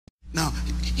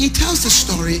he tells the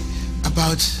story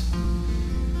about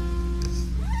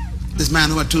this man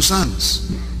who had 2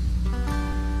 sons.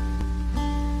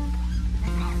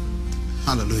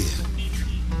 Hallelujah.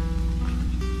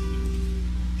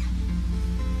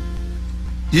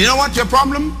 You know what your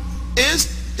problem is?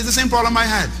 It's the same problem I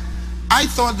had. I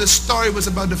thought the story was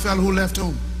about the fellow who left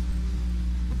home.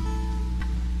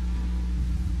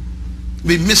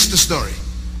 We missed the story.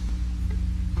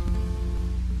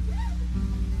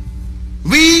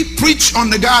 We preach on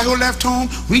the guy who left home.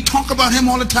 We talk about him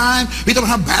all the time. We talk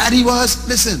about how bad he was.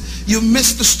 Listen, you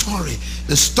missed the story.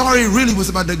 The story really was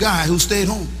about the guy who stayed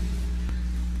home.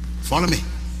 Follow me.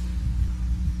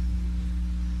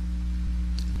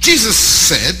 Jesus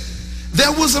said,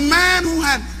 there was a man who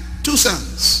had 2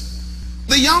 sons.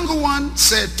 The younger one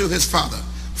said to his father,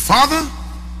 Father,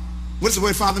 what's the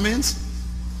word father means?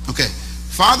 Okay.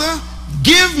 Father,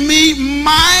 give me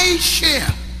my share.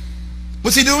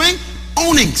 What's he doing?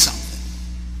 Owning something.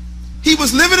 He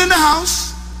was living in the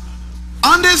house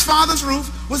under his father's roof.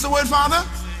 What's the word father?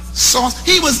 Sauce.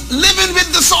 He was living with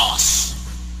the sauce.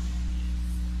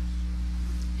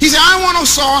 He said, I want no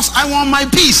sauce, I want my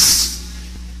piece.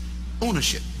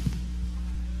 Ownership.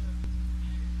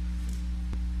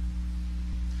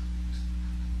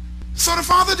 So the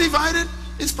father divided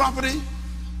his property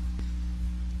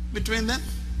between them.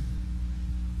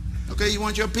 Okay, you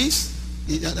want your piece?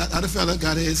 The other fella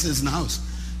got his in the house,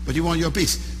 but you want your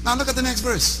piece. Now look at the next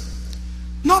verse.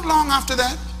 Not long after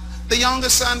that, the younger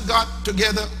son got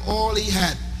together all he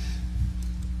had.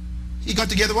 He got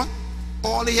together what?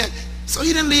 All he had. So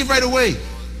he didn't leave right away.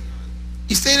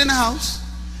 He stayed in the house,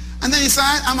 and then he said,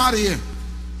 I'm out of here.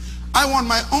 I want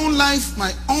my own life,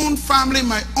 my own family,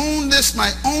 my own this,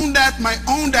 my own that, my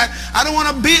own that. I don't want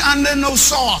to be under no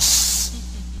sauce.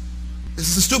 This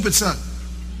is a stupid son.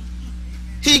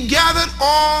 He gathered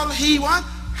all he what?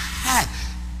 Had.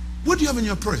 What do you have in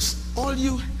your purse? All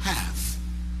you have.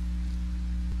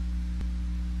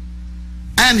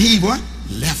 And he what?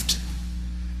 Left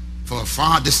for a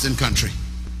far distant country.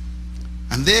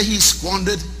 And there he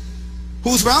squandered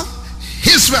whose wealth?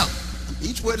 His wealth.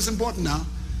 Each word is important now.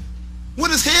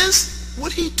 What is his?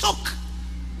 What he took.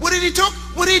 What did he took?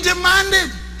 What he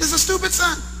demanded. This is a stupid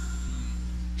son.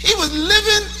 He was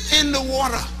living in the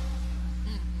water.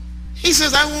 He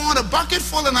says, I want a bucket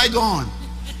full and I gone.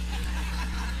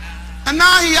 And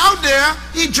now he out there,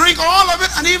 he drink all of it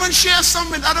and even share some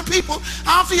with other people.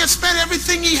 After he had spent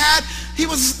everything he had,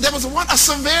 there was what? A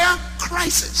severe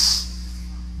crisis.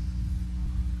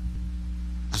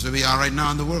 That's where we are right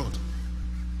now in the world.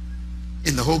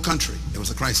 In the whole country, there was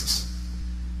a crisis.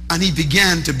 And he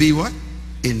began to be what?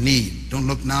 In need. Don't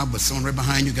look now, but someone right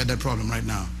behind you got that problem right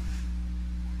now.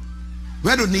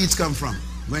 Where do needs come from?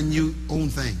 When you own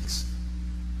things.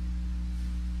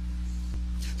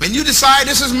 When you decide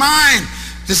this is mine,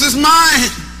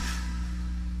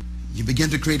 you begin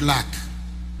to create lack.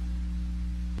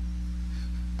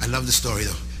 I love the story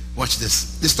though. Watch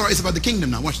this. This story is about the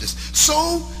kingdom now. Watch this.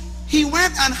 So he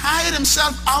went and hired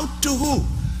himself out to who?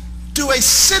 To a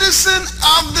citizen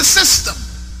of the system.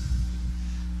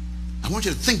 I want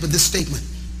you to think with this statement.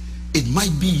 It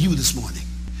might be you this morning.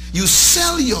 You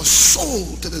sell your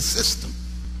soul to the system.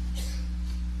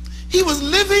 He was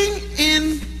living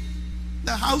in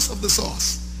the house of the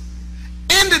sauce.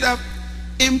 Ended up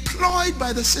employed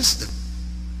by the system.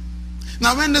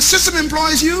 Now when the system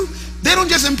employs you, they don't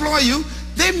just employ you,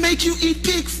 they make you eat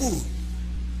pig food.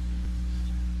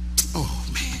 Oh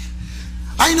man.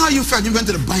 I know how you felt. You went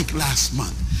to the bank last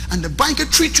month and the banker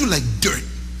treats you like dirt.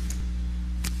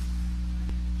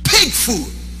 Pig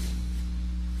food.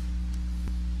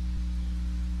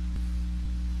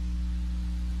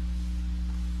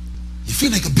 You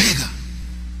feel like a beggar.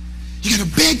 You got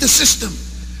to beg the system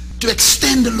to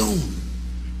extend the loan.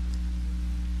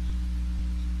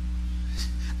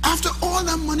 After all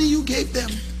that money you gave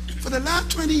them for the last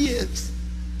 20 years,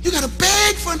 you got to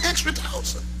beg for an extra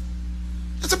 $1,000.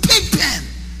 That's a pig pen.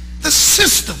 The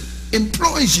system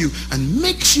employs you and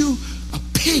makes you a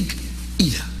pig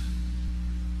eater.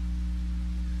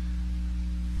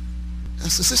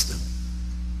 That's the system.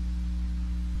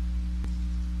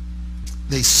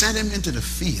 They sent him into the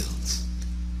fields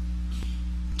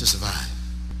to survive.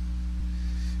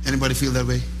 Anybody feel that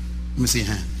way? Let me see your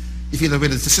hand. You feel that way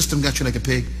that the system got you like a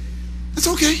pig? That's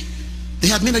okay. They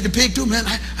had me like a pig too, man.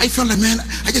 I felt like, man,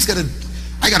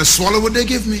 I gotta swallow what they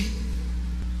give me.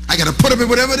 I gotta put up with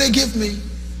whatever they give me.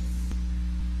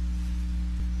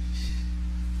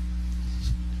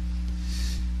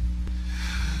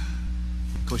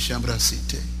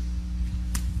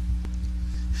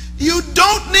 You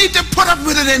don't need to put up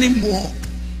with it anymore.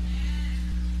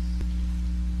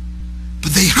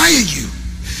 But They hire you.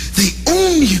 They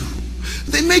own you.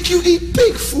 They make you eat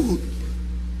pig food.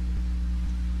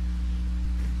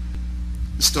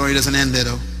 The story doesn't end there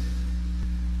though.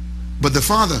 But the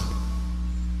father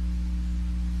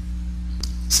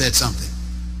said something.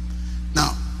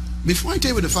 Now, before I tell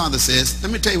you what the father says,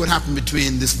 let me tell you what happened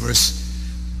between this verse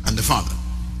and the father.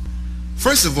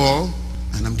 First of all,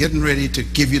 and I'm getting ready to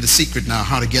give you the secret now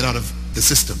how to get out of the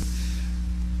system.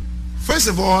 First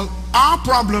of all, our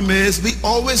problem is we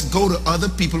always go to other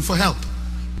people for help.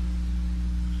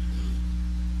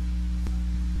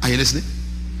 Are you listening?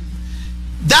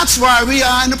 That's why we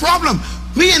are in the problem.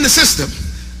 We in the system.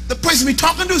 The person we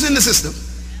talking to is in the system.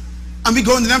 And we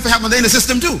going to them for help, and they in the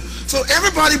system too. So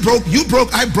everybody broke, you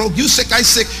broke, I broke, you sick, I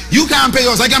sick. You can't pay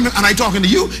yours, and I talking to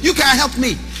you, you can't help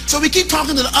me. So we keep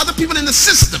talking to the other people in the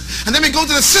system. And then we go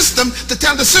to the system to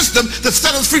tell the system to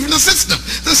set us free from the system.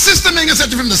 The system ain't gonna set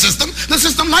you from the system. The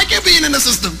system like you being in the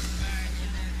system.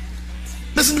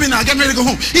 Listen to me now, get ready to go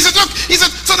home. He said, look, he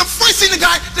said, so the first thing the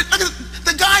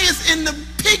guy is in the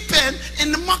pig pen,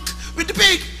 in the muck with the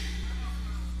pig.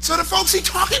 So the folks he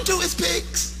talking to is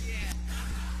pigs.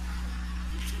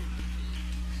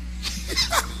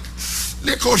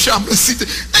 They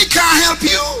can't help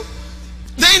you.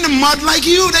 They in the mud like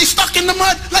you. They stuck in the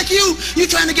mud like you. You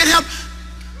trying to get help.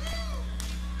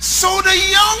 So the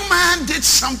young man did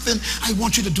something I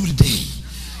want you to do today.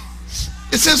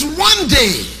 It says one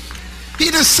day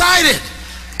he decided,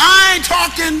 I ain't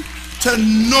talking to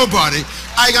nobody.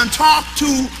 I can talk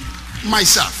to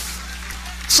myself.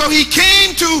 So he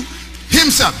came to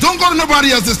himself. Don't go to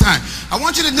nobody else this time. I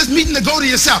want you to this meeting to go to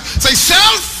yourself. Say,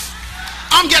 self,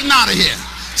 I'm getting out of here.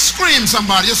 Scream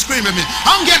somebody, just scream at me.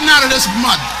 I'm getting out of this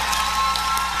mud.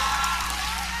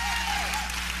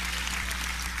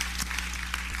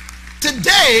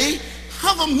 Today,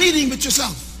 have a meeting with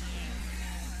yourself.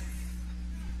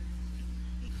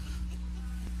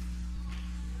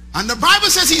 And the Bible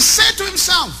says he said to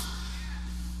himself,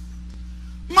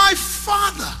 my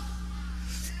father.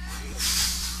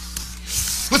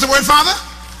 What's the word, father?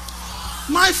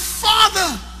 My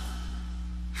father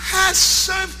has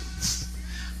servants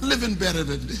living better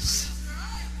than this.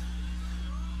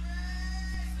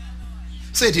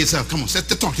 Say it to yourself. Come on,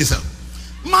 talk to yourself.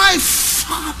 My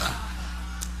father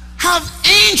have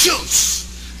angels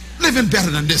living better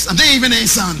than this, and they even ain't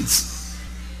sons.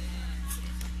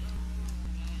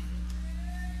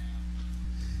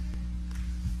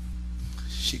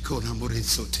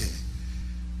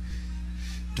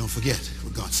 Don't forget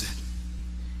what God said.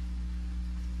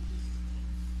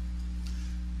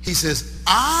 He says,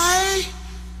 I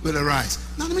will arise.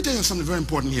 Now let me tell you something very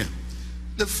important here.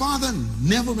 The father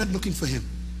never went looking for him.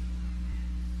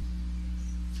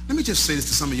 Let me just say this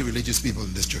to some of you religious people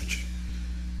in this church.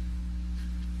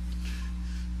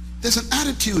 There's an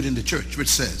attitude in the church which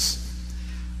says,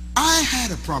 I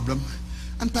had a problem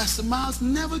and Pastor Myles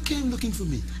never came looking for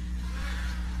me.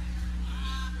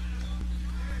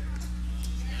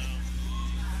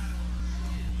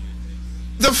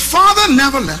 The father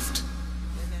never left.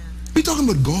 We're talking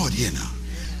about God here now.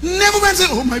 Never went and said,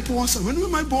 oh, my poor son, wonder where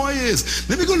my boy is.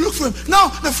 Let me go look for him. No,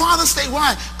 the father stayed.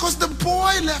 Why? Because the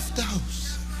boy left the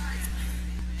house.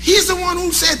 He's the one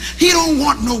who said he don't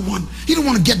want no one. He don't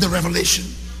want to get the revelation.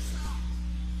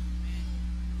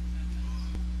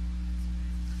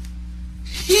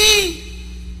 He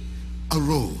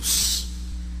arose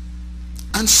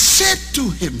and said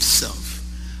to himself,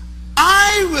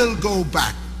 I will go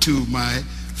back to my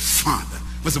father.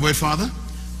 What's the word, father?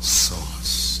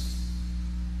 Source.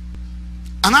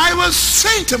 And I will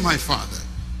say to my father,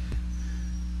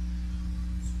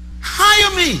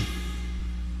 hire me.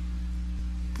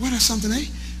 What is something, eh?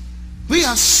 We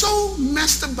are so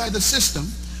messed up by the system,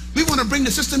 we want to bring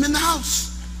the system in the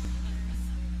house.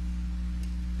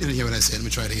 You didn't hear what I said. Let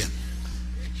me try it again.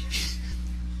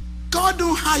 God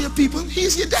don't hire people.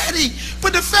 He's your daddy.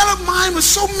 But the fellow mind was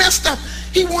so messed up,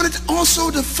 he wanted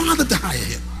also the father to hire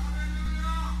him.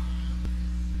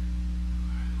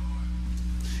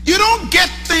 You don't get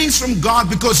things from God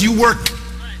because you work.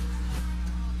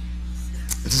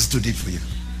 This is too deep for you.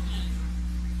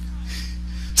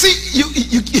 See,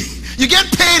 you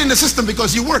get paid in the system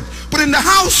because you work. But in the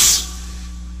house,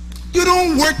 you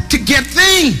don't work to get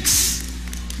things.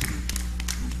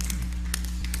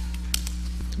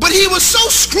 But he was so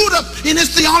screwed up in his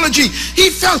theology, he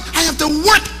felt, I have to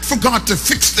work for God to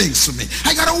fix things for me.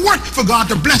 I got to work for God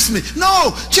to bless me.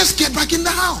 No, just get back in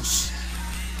the house.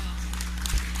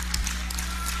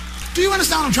 Do you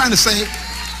understand what I'm trying to say?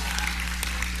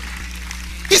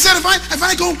 He said, if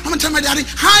I go, I'm going to tell my daddy,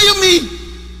 hire me.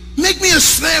 Make me a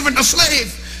slave and a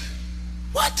slave.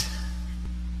 What?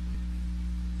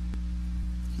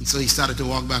 And so he started to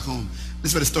walk back home. This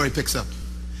is where the story picks up.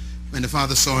 When the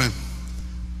father saw him,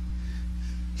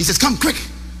 he says, come quick.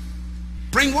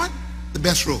 Bring what? The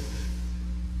best robe.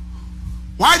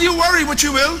 Why do you worry what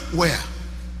you will wear?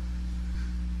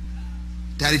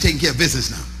 Daddy taking care of business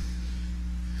now.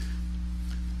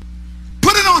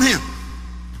 Put it on him.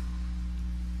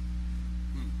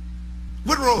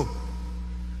 What robe?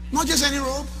 Not just any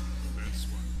robe.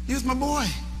 He was my boy.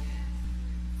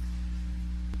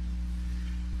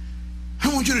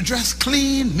 I want you to dress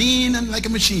clean, mean, and like a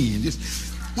machine.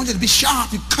 Just, I want you to be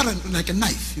sharp. You cut it like a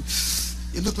knife.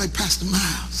 You look like Pastor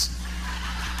Myles.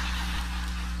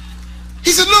 He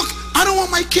said, look, I don't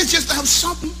want my kids just to have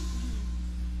something.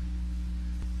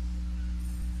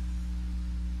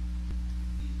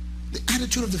 The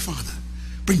attitude of the father.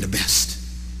 Bring the best.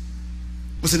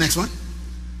 What's the next one?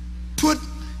 Put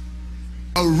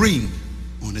a ring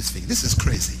on his finger. This is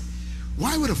crazy.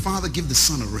 Why would a father give the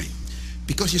son a ring?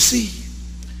 Because you see,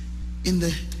 in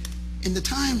the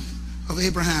time of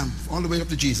Abraham, all the way up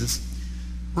to Jesus,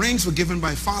 rings were given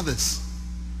by fathers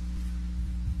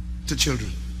to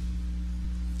children.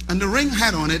 And the ring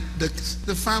had on it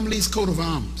the family's coat of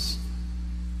arms.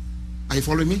 Are you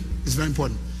following me? It's very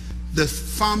important. The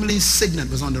family's signet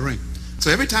was on the ring.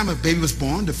 So every time a baby was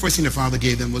born, the first thing the father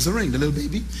gave them was a ring, the little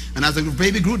baby. And as the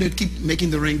baby grew, they'd keep making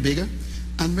the ring bigger.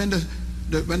 And when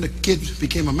the kid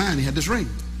became a man, he had this ring.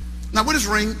 Now, what is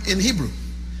ring in Hebrew?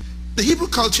 The Hebrew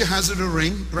culture has it a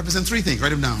ring represents three things. Write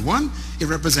them down. One, it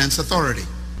represents authority.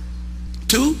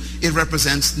 Two, it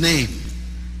represents name.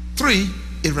 Three,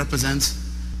 it represents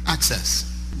access.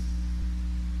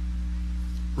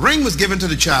 Ring was given to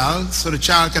the child so the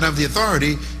child could have the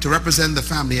authority to represent the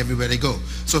family everywhere they go.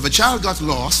 So if a child got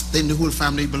lost, they knew who the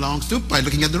family belongs to by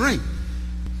looking at the ring.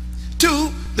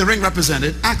 Two, the ring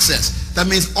represented access. That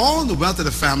means all the wealth of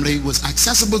the family was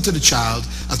accessible to the child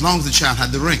as long as the child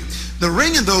had the ring. The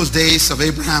ring in those days of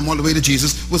Abraham all the way to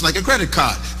Jesus was like a credit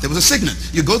card. There was a signet.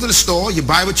 You go to the store, you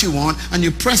buy what you want, and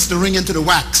you press the ring into the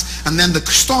wax, and then the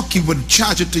storekeeper would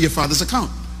charge it to your father's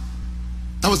account.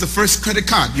 That was the first credit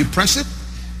card. You press it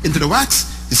into the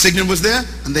wax, the signet was there,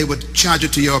 and they would charge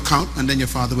it to your account, and then your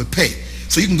father would pay.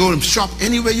 So you can go and shop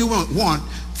anywhere you want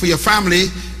for your family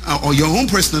or your own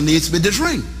personal needs with this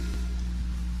ring.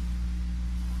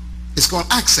 It's called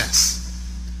access.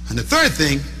 And the third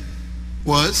thing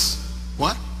was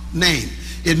what? Name.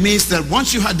 It means that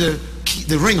once you had the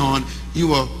ring on, you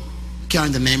were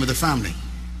carrying the name of the family.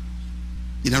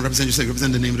 You don't represent yourself, you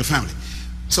represent the name of the family.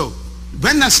 So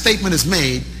when that statement is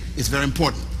made, it's very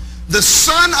important. The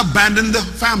son abandoned the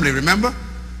family, remember?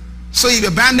 So he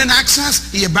abandoned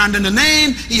access, he abandoned the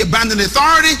name, he abandoned the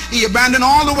authority, he abandoned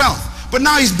all the wealth. But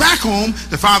now he's back home.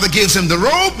 The father gives him the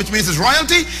robe, which means his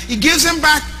royalty. He gives him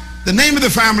back the name of the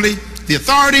family, the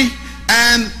authority,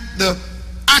 and the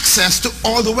access to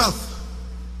all the wealth.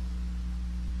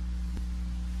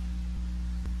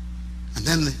 And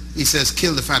then he says,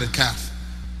 kill the fatted calf.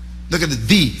 Look at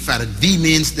the fatted. The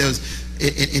means there's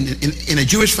in a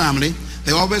Jewish family,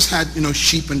 they always had,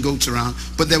 sheep and goats around,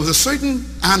 but there was a certain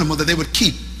animal that they would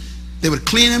keep. They would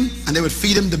clean him and they would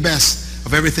feed him the best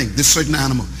of everything, this certain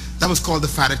animal. That was called the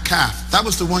fatted calf. That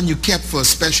was the one you kept for a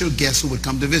special guest who would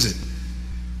come to visit.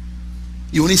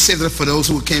 You only saved it for those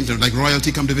who came to, like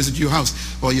royalty come to visit your house,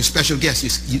 or your special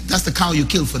guests. That's the cow you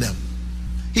killed for them.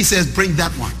 He says, bring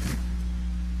that one.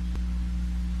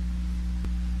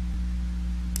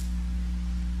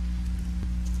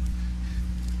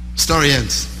 Story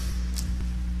ends.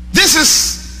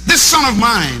 This son of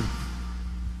mine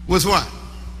was what?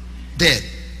 Dead.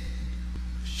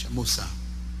 Shamusa.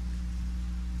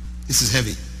 This is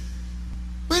heavy.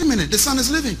 Wait a minute, the son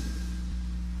is living.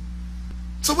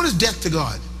 So what is death to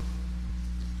God?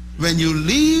 When you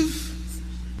leave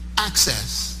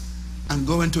access and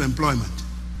go into employment.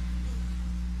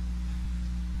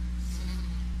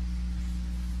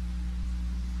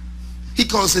 He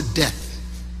calls it death.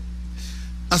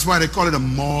 That's why they call it a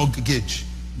mortgage.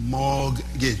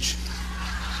 Mortgage.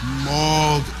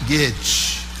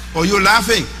 Mortgage. Oh, you're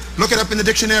laughing. Look it up in the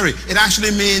dictionary. It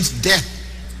actually means death.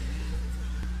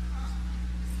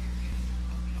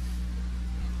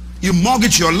 You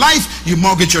mortgage your life, you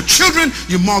mortgage your children,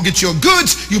 you mortgage your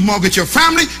goods, you mortgage your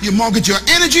family, you mortgage your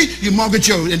energy, you mortgage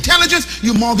your intelligence,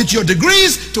 you mortgage your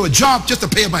degrees to a job just to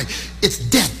pay a bite. It's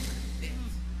death.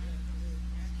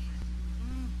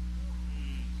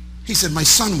 He said, my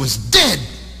son was dead,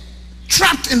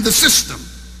 trapped in the system.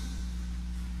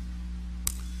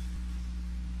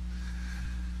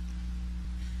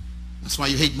 That's why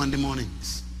you hate Monday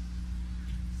mornings.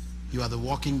 You are the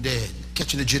walking dead,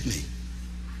 catching a jitney.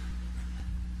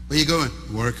 Where you going?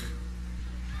 Work.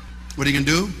 What are you going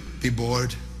to do? Be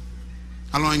bored.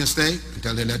 How long you gonna stay?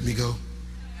 Until they let me go.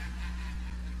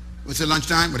 What's the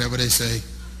lunchtime? Whatever they say.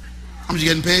 How much you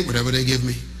getting paid? Whatever they give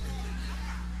me.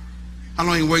 How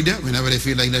long you wait there? Whenever they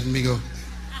feel like letting me go.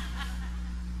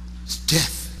 It's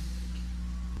death.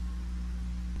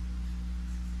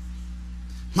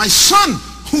 My son,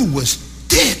 who was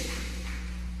dead,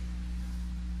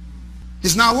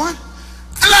 is now what?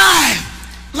 Alive.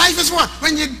 Life is what?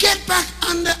 When you get back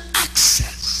under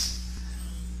access.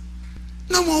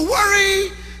 No more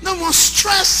worry, no more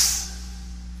stress.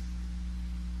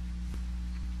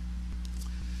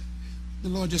 The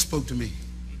Lord just spoke to me.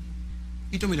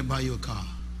 He told me to buy you a car.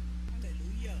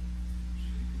 Hallelujah.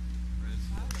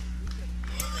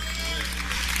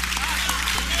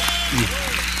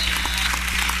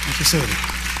 Like I said.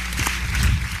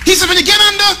 He said when you get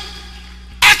under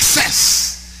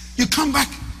access, you come back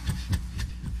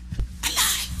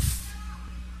alive.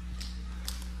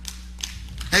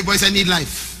 Hey boys, I need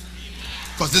life.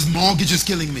 Because this mortgage is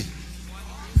killing me.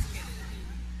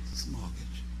 This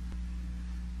mortgage.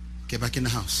 Get back in the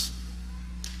house.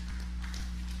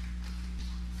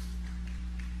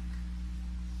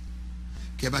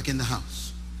 Get back in the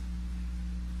house.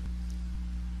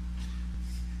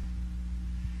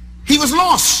 He was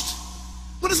lost.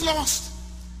 What is lost?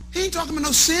 He ain't talking about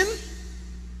no sin.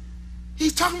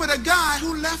 He's talking about a guy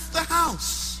who left the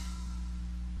house.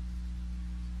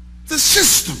 The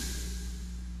system.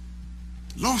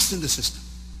 Lost in the system.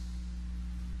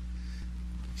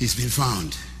 He's been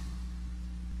found.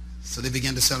 So they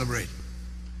began to celebrate.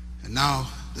 And now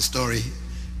the story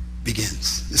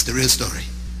begins. It's the real story.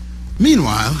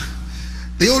 Meanwhile,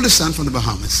 the oldest son from the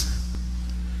Bahamas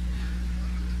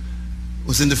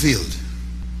was in the field.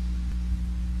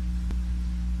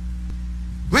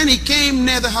 When he came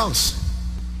near the house,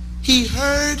 he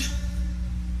heard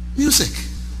music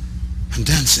and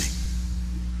dancing.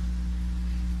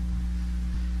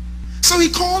 So he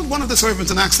called one of the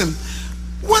servants and asked him,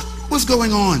 what was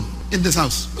going on in this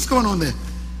house? What's going on there?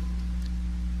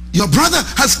 Your brother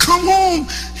has come home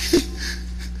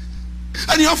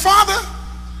and your father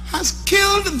has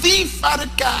killed the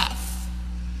fatted calf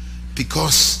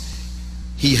because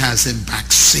he has him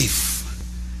back safe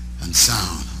and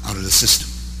sound out of the system.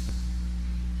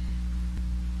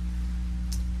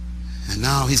 And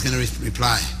now he's going to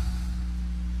reply.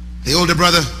 The older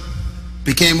brother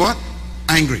became what?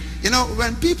 Angry. You know,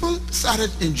 when people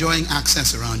started enjoying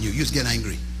access around you, you just get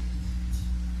angry.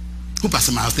 Who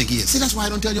Pastor Myles think he is? See, that's why I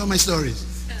don't tell you all my stories.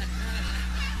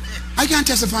 I can't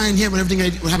testify in here when everything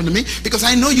what happened to me because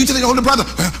I know you tell the older brother.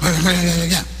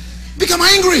 Yeah. Become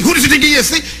angry. Who does he think he is?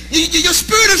 See, your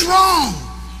spirit is wrong.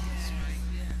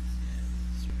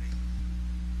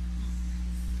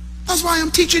 That's why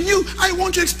I'm teaching you. I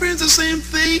want you to experience the same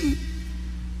thing.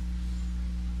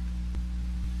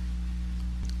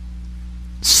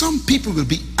 Some people will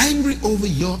be angry over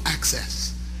your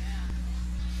access.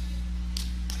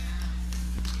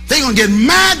 They're going to get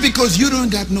mad because you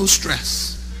don't got no stress.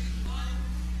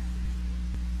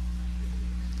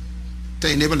 Tell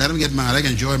your neighbor, let them get mad. I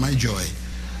can enjoy my joy.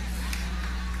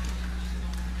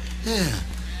 Yeah.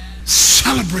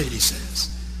 Celebrate, he says.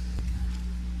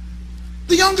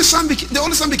 The oldest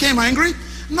son became angry.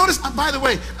 Notice, by the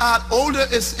way, older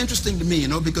is interesting to me, you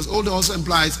know, because older also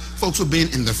implies folks who've been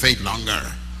in the faith longer.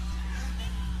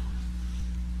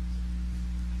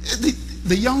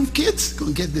 The young kids, go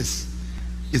and get this.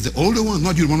 It's the older one,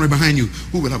 not you, the one right behind you,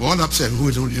 who will have all upset, who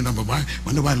is, you know, but why?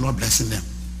 Wonder why the Lord blessing them.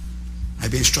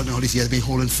 I've been struggling all these years, I've been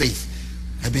holding faith.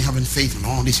 I've been having faith and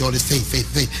all this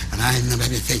faith, and I'm not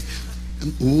having faith.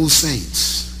 And old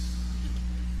saints.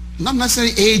 Not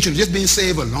necessarily age, just being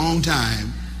saved a long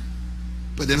time,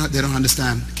 but they don't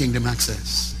understand kingdom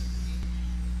access.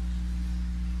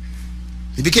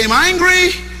 He became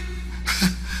angry,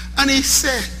 and he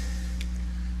said,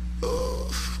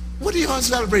 oh, what are you all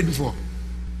celebrating for?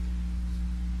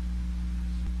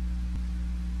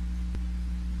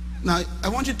 Now, I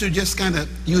want you to just kind of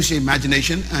use your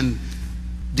imagination and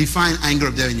define anger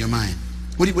up there in your mind.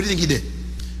 What do you think he did?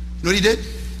 You know what he did?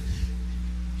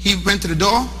 He went to the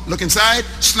door, looked inside,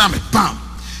 slam it, bam.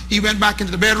 He went back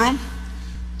into the bedroom,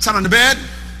 sat on the bed.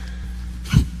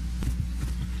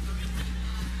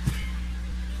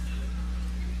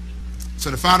 So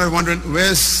the father wondering,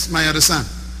 where's my other son?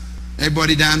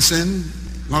 Everybody dancing,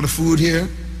 a lot of food here.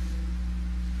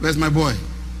 Where's my boy?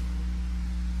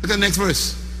 Look at the next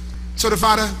verse. So the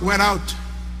father went out.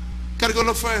 Got to go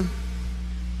look for him.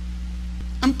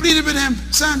 And pleaded with him,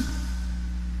 son,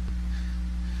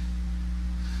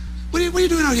 what are you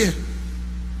doing out here?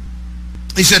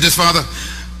 He said to his father,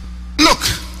 look,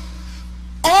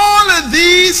 all of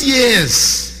these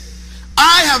years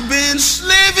I have been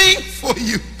slaving for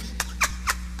you.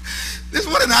 This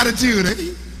what an attitude,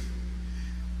 eh?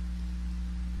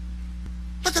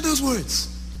 Look at those words.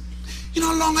 You know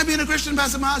how long I've been a Christian,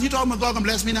 Pastor Myles? You talking about God can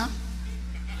bless me now?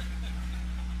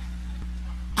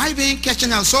 I've been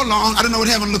catching out so long, I don't know what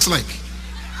heaven looks like.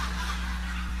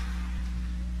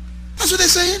 That's what they're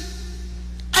saying.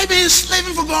 I've been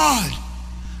slaving for God.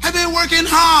 I've been working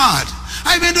hard.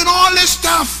 I've been doing all this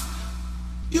stuff.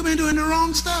 You've been doing the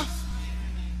wrong stuff.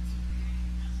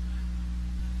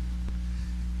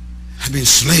 I've been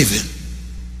slaving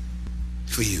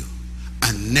for you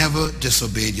and never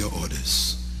disobeyed your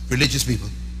orders. Religious people.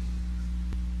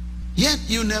 Yet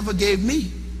you never gave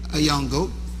me a young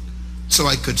goat so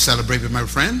I could celebrate with my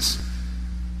friends.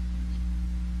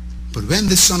 But when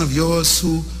this son of yours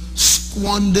who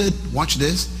squandered, watch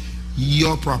this,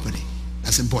 your property,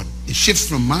 that's important. It shifts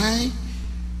from mine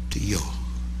to your.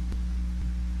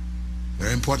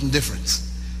 Very important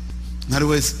difference. In other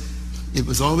words, it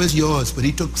was always yours, but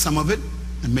he took some of it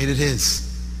and made it his.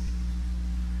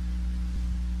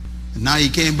 And now he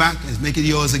came back and is making it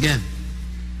yours again.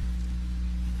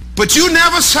 But you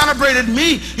never celebrated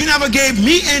me. You never gave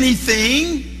me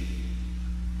anything.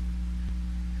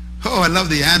 Oh, I love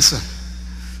the answer.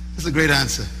 That's a great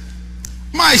answer.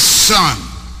 My son,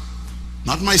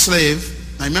 not my slave.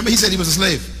 Now remember he said he was a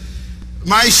slave.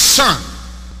 My son,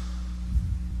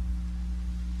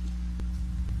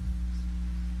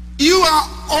 you are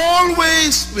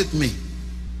always with me.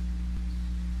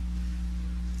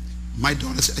 My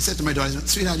daughter, I said to my daughter,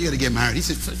 sweetheart, you got to get married. He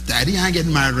said, Daddy, I ain't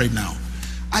getting married right now.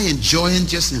 I enjoy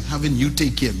just having you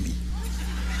take care of me.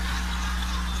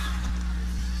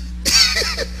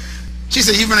 She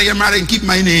said, even when I get married, I can keep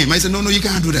my name. I said, no, you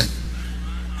can't do that.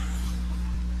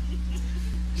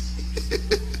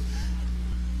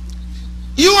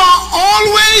 You are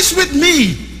always with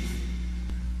me.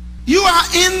 You are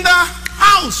in the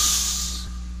house.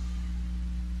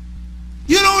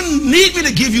 You don't need me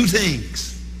to give you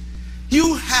things.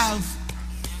 You have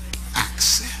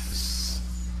access.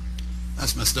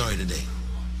 That's my story today.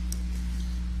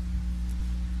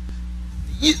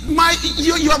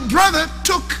 Your brother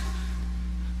took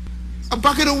a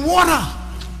bucket of water.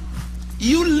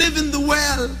 You live in the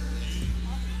well.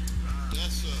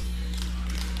 Yes, sir.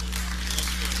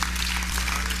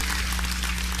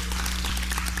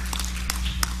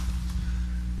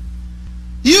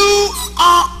 You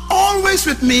are always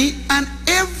with me, and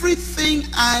everything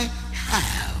I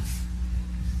have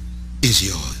is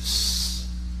yours.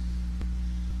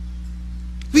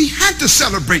 We had to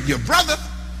celebrate your brother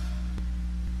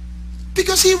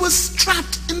because he was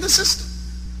trapped in the system.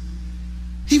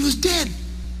 He was dead.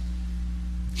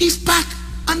 He's back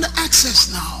under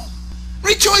access now.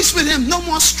 Rejoice with him. No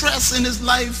more stress in his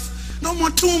life. No more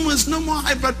tumors. No more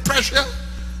high blood pressure.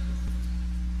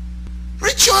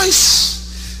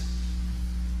 Rejoice.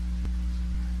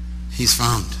 He's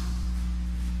found.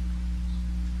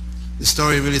 The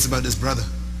story really is about this brother.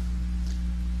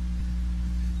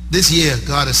 This year,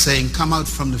 God is saying, come out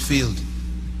from the field.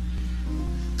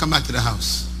 Come back to the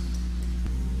house.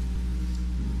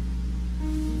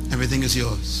 Everything is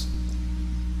yours.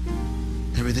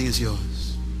 Everything is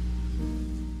yours.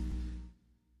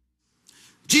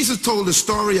 Jesus told a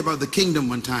story about the kingdom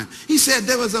one time. He said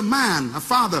there was a man, a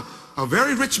father, a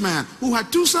very rich man, who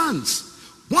had two sons.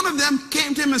 One of them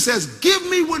came to him and says, give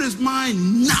me what is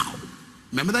mine now.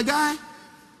 Remember that guy?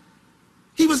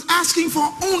 He was asking for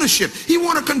ownership. He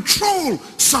wanted to control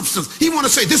substance. He wanted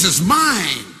to say, this is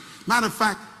mine. Matter of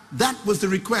fact, that was the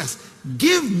request.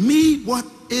 Give me what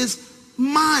is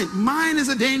mine. Mine is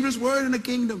a dangerous word in the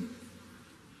kingdom.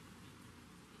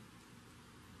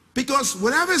 Because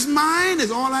whatever is mine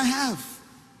is all I have.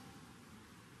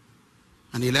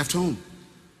 And he left home.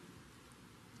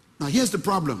 Now here's the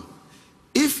problem.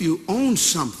 If you own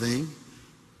something,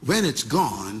 when it's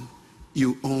gone,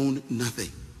 you own nothing.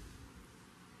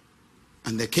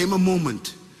 And there came a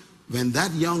moment when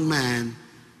that young man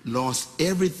lost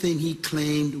everything he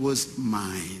claimed was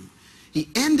mine. He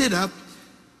ended up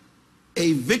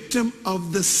a victim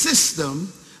of the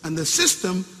system, and the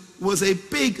system was a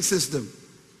big system.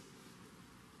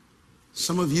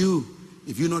 Some of you,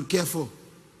 if you're not careful,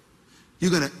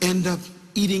 you're going to end up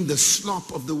eating the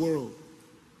slop of the world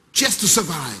just to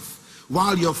survive,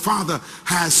 while your father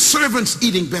has servants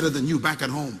eating better than you back at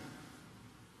home.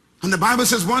 And the Bible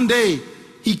says one day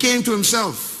he came to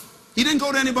himself. He didn't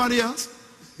go to anybody else.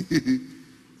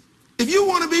 If you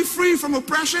want to be free from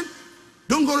oppression,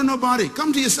 don't go to nobody.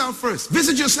 Come to yourself first.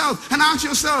 Visit yourself and ask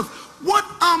yourself, what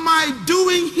am I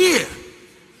doing here?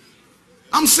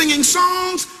 I'm singing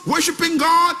songs, worshiping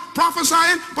God,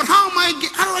 prophesying, but how do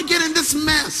I get in this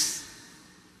mess?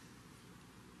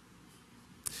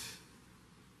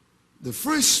 The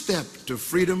first step to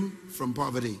freedom from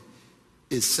poverty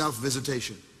is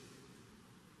self-visitation.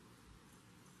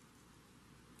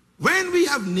 When we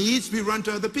have needs, we run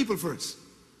to other people first,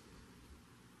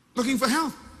 looking for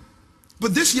help.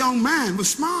 But this young man was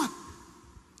smart,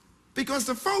 because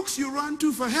the folks you run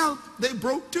to for help, they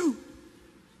broke too.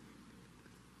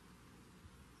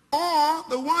 Or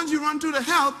the ones you run to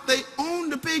help, they own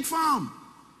the pig farm.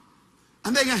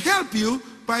 And they can help you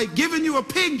by giving you a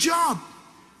pig job.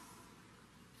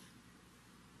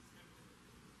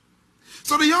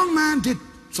 So the young man did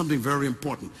something very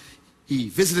important. He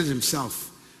visited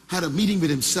himself, had a meeting with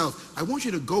himself. I want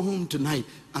you to go home tonight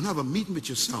and have a meeting with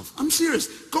yourself. I'm serious.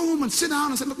 Go home and sit down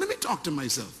and say, look, let me talk to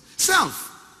myself. Self,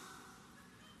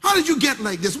 how did you get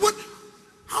like this?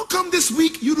 How come this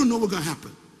week you don't know what's going to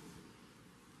happen?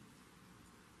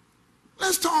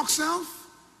 Let's talk, self.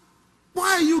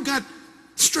 Why you got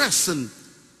stress and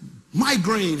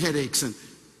migraine headaches, and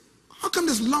how come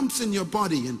there's lumps in your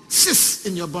body and cysts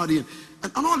in your body,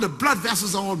 and all the blood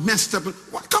vessels are all messed up?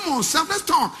 Come on, self, let's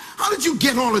talk. How did you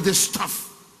get all of this stuff?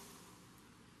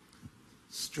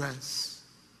 Stress.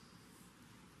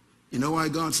 You know why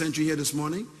God sent you here this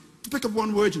morning? To pick up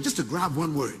one word and just to grab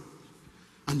one word.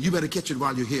 And you better catch it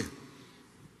while you're here.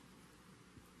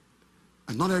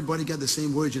 And not everybody got the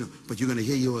same words, you know, but you're going to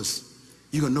hear yours.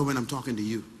 You're going to know when I'm talking to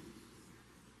you.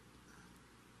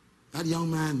 That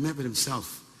young man met with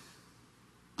himself.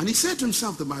 And he said to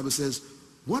himself, the Bible says,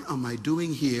 what am I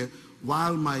doing here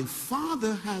while my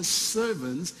father has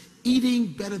servants eating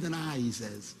better than I, he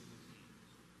says.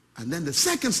 And then the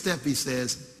second step, he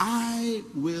says, I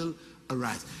will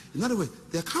arise. In other words,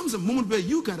 there comes a moment where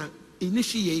you got to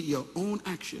initiate your own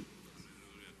action.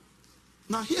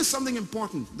 Now, here's something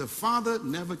important. The father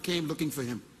never came looking for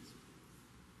him.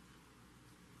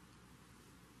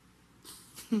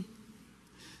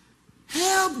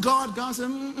 Help God. God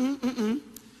said,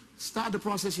 Start the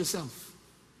process yourself.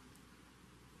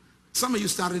 Some of you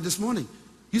started this morning.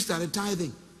 You started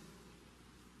tithing.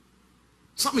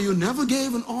 Some of you never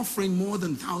gave an offering more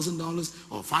than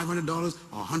 $1,000 or $500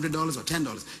 or $100 or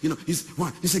 $10. You know, you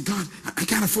said, God, I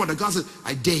can't afford it. God said,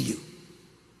 I dare you.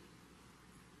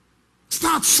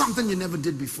 Start something you never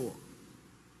did before.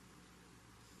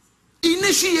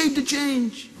 Initiate the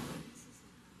change.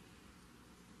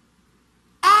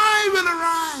 I will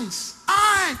arise.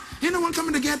 Ain't no one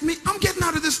coming to get me. I'm getting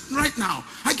out of this right now.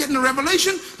 I get in a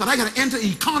revelation that I got to enter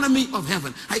economy of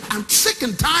heaven. I'm sick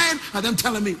and tired of them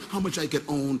telling me how much I could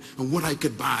own and what I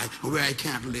could buy and where I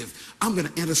can't live. I'm going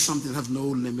to enter something that has no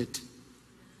limit.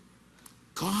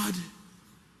 God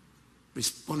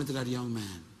responded to that young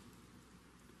man.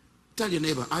 Tell your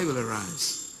neighbor, I will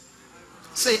arise.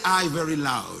 Say I very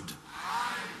loud.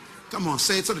 Come on,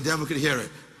 say it so the devil could hear it.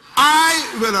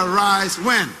 I will arise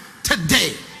when?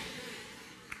 Today.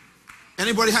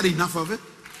 Anybody had enough of it?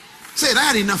 Say it, I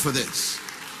had enough of this.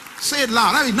 Say it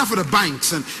loud. I had enough of the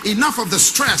banks and enough of the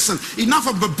stress and enough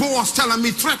of the boss telling me,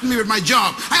 threatening me with my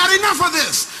job. I had enough of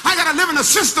this. I got to live in a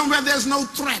system where there's no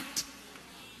threat.